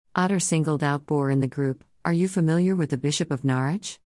Otter singled out Bor in the group. Are you familiar with the Bishop of Norwich?